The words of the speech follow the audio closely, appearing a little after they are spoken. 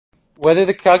whether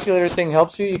the calculator thing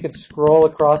helps you, you can scroll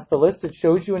across the list. It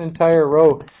shows you an entire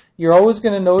row. You're always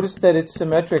going to notice that it's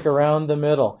symmetric around the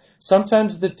middle.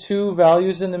 Sometimes the two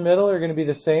values in the middle are going to be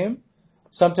the same.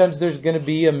 Sometimes there's going to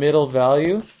be a middle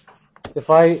value.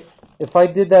 If I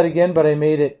did that again, but I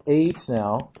made it 8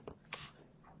 now.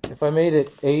 If I made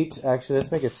it 8, actually,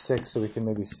 let's make it 6 so we can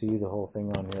maybe see the whole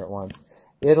thing on here at once.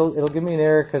 It'll give me an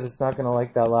error because it's not going to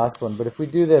like that last one. But if we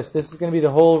do this, this is going to be the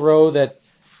whole row that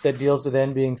deals with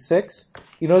n being 6.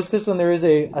 You notice this one there is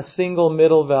a single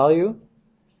middle value,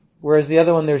 whereas the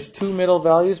other one there's two middle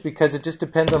values because it just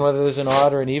depends on whether there's an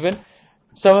odd or an even.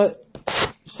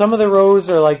 Some of the rows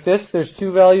are like this. There's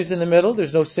two values in the middle.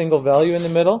 There's no single value in the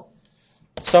middle.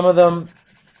 Some of them,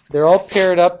 they're all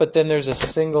paired up, but then there's a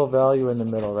single value in the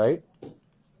middle, right?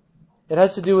 It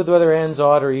has to do with whether n's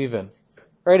odd or even.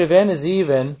 Right, if n is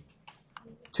even,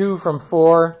 2 from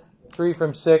 4, 3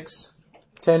 from 6,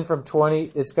 10 from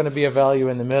 20, it's going to be a value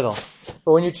in the middle.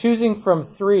 But when you're choosing from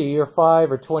 3 or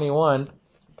 5 or 21,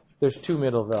 there's two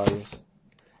middle values.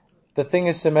 The thing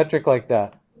is symmetric like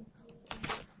that.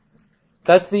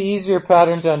 That's the easier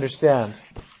pattern to understand.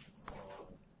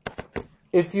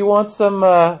 If you want some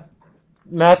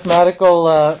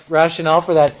mathematical rationale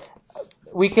for that,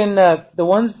 we can, the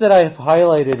ones that I have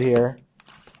highlighted here,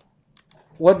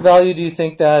 what value do you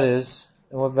think that is?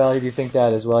 And what value do you think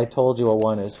that is? Well, I told you what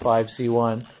 1 is,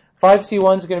 5C1.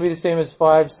 5C1 is going to be the same as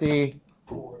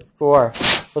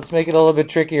 5C4. Let's make it a little bit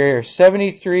trickier here.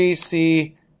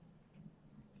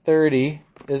 73C30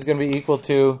 is going to be equal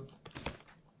to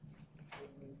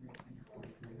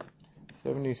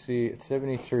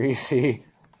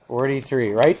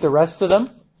 73C43, right? The rest of them?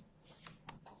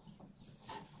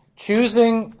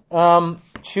 Choosing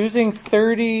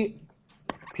 30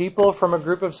 people from a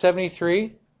group of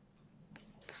 73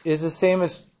 is the same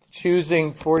as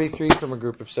choosing 43 from a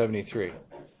group of 73.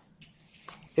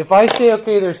 If I say,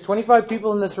 okay, there's 25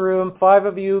 people in this room, 5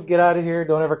 of you get out of here,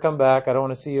 don't ever come back, I don't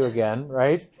want to see you again,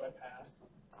 right?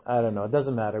 I don't know, it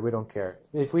doesn't matter, we don't care.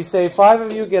 If we say 5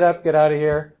 of you get up, get out of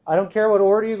here, I don't care what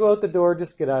order you go out the door,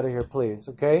 just get out of here, please,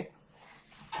 okay?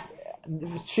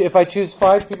 If I choose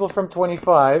 5 people from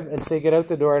 25 and say get out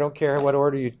the door, I don't care what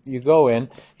order you go in.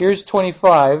 Here's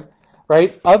 25,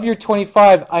 right? Of your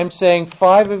 25, I'm saying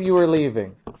 5 of you are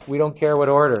leaving. We don't care what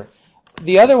order.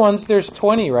 The other ones, there's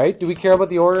 20, right? Do we care about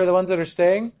the order of the ones that are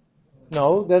staying?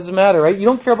 No, doesn't matter, right? You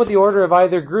don't care about the order of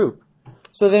either group.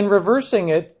 So then reversing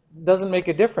it doesn't make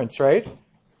a difference, right?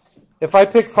 If I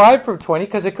pick 5 from 20,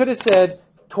 because it could have said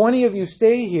 20 of you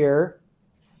stay here,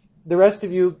 the rest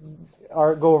of you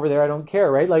go over there, I don't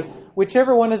care, right? Like,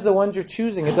 whichever one is the ones you're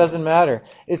choosing, it doesn't matter.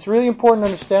 It's really important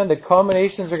to understand that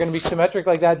combinations are going to be symmetric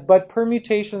like that, but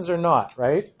permutations are not,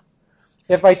 right?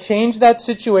 If I change that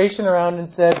situation around and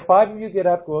said, 5 of you get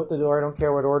up, go out the door, I don't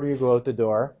care what order you go out the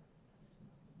door.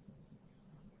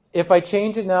 If I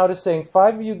change it now to saying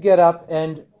 5 of you get up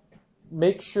and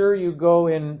make sure you go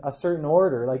in a certain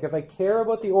order, like if I care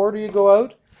about the order you go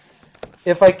out,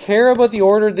 if I care about the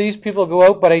order these people go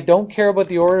out, but I don't care about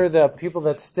the order of the people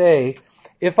that stay,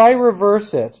 if I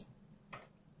reverse it,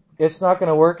 it's not going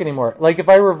to work anymore. Like if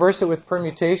I reverse it with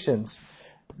permutations,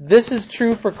 this is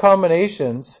true for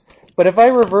combinations, but if I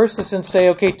reverse this and say,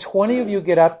 okay, 20 of you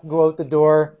get up, go out the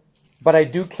door, but I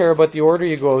do care about the order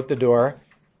you go out the door,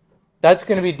 that's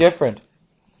going to be different,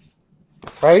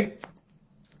 right?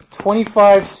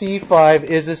 25C5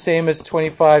 is the same as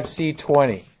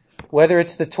 25C20. Whether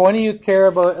it's the 20 you care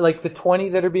about, like the 20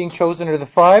 that are being chosen, or the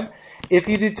 5, if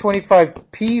you do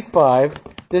 25P5,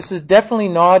 this is definitely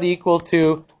not equal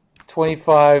to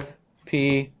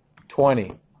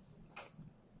 25P20.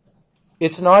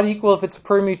 It's not equal if it's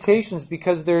permutations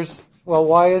because there's, well,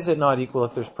 why is it not equal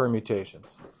if there's permutations?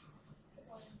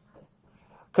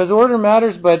 Because order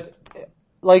matters, but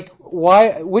like,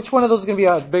 why? Which one of those is going to be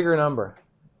a bigger number?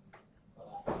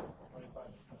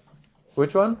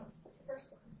 Which one?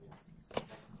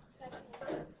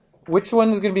 Which one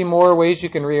is going to be more ways you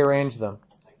can rearrange them?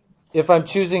 If I'm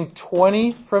choosing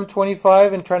 20 from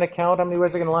 25 and trying to count how many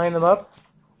ways I can line them up,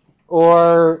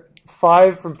 or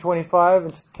 5 from 25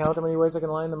 and count how many ways I can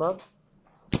line them up,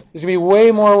 there's going to be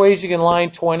way more ways you can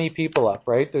line 20 people up,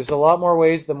 right? There's a lot more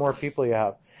ways the more people you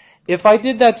have. If I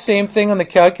did that same thing on the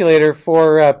calculator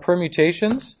for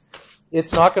permutations,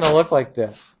 it's not going to look like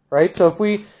this, right? So if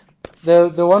we,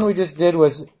 the one we just did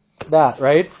was that,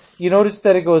 right? You notice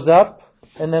that it goes up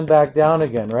and then back down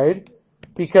again, right?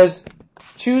 Because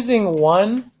choosing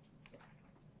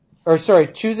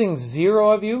 0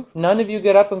 of you, none of you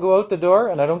get up and go out the door,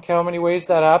 and I don't care how many ways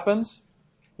that happens.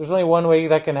 There's only one way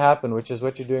that can happen, which is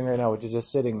what you're doing right now, which is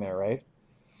just sitting there, right?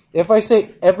 If I say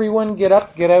everyone get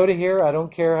up, get out of here, I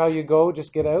don't care how you go,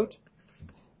 just get out,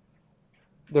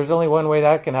 there's only one way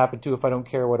that can happen too if I don't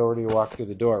care what order you walk through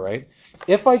the door, right?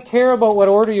 If I care about what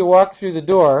order you walk through the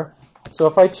door, so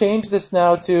if I change this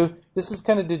now to, this is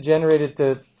kind of degenerated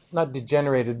to, not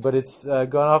degenerated, but it's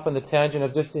gone off on the tangent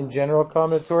of just in general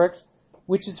combinatorics,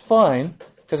 which is fine,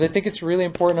 because I think it's really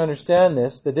important to understand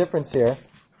this, the difference here,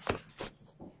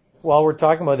 while we're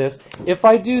talking about this. If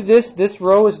I do this, this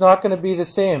row is not going to be the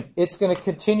same. It's going to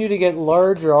continue to get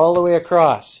larger all the way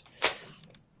across.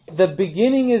 The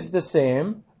beginning is the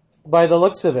same by the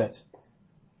looks of it.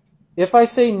 If I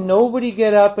say nobody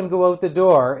get up and go out the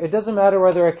door, it doesn't matter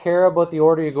whether I care about the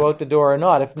order you go out the door or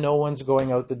not if no one's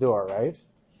going out the door, right?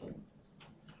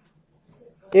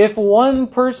 If one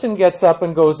person gets up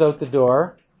and goes out the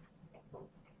door,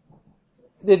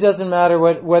 it doesn't matter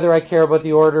whether I care about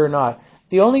the order or not.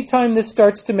 The only time this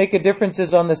starts to make a difference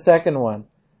is on the second one.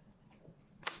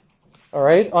 All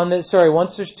right?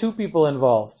 Once there's two people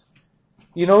involved.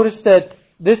 You notice that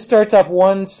this starts off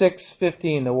 1, 6,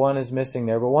 15. The 1 is missing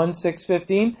there. But 1, 6,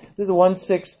 15, this is 1,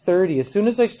 6, 30. As soon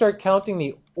as I start counting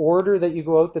the order that you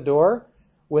go out the door,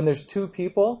 when there's two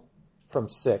people, from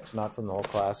 6, not from the whole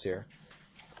class here.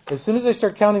 As soon as I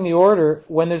start counting the order,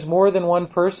 when there's more than one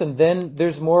person, then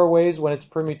there's more ways when it's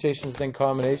permutations than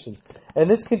combinations. And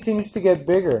this continues to get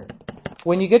bigger.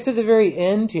 When you get to the very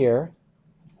end here,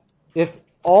 if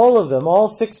all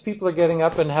 6 people are getting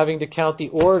up and having to count the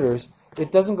orders,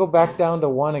 it doesn't go back down to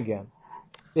 1 again.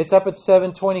 It's up at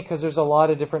 720 because there's a lot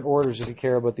of different orders if you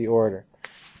care about the order.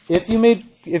 If you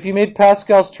made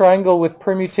Pascal's triangle with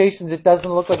permutations, it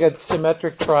doesn't look like a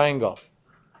symmetric triangle.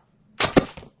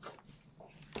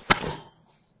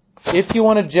 If you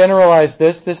want to generalize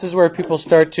this is where people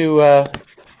start to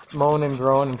moan and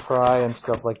groan and cry and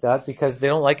stuff like that because they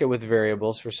don't like it with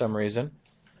variables for some reason.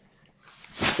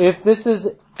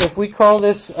 If we call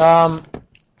this,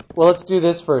 well, let's do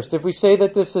this first. If we say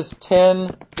that this is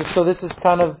 10, so this is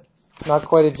kind of not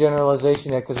quite a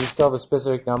generalization yet because we still have a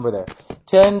specific number there.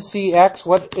 10cx,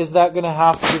 what is that going to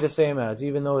have to be the same as,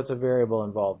 even though it's a variable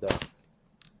involved there?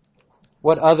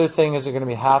 What other thing is it going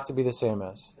to have to be the same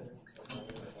as?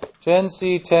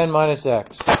 10c, 10 minus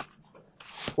x.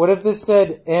 What if this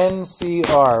said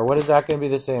ncr? What is that going to be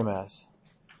the same as?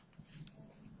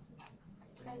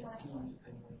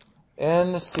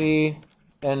 nc,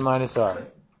 n minus r.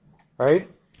 Right?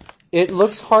 It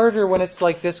looks harder when it's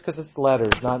like this because it's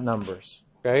letters, not numbers.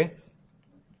 Okay?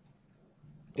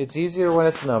 It's easier when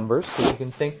it's numbers because you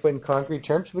can think in concrete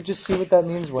terms, but just see what that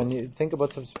means when you think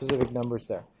about some specific numbers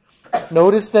there.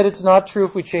 Notice that it's not true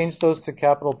if we change those to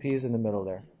capital P's in the middle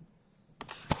there.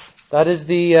 That is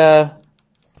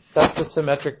that's the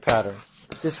symmetric pattern.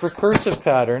 This recursive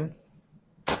pattern,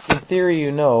 in theory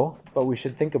you know, but we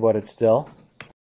should think about it still.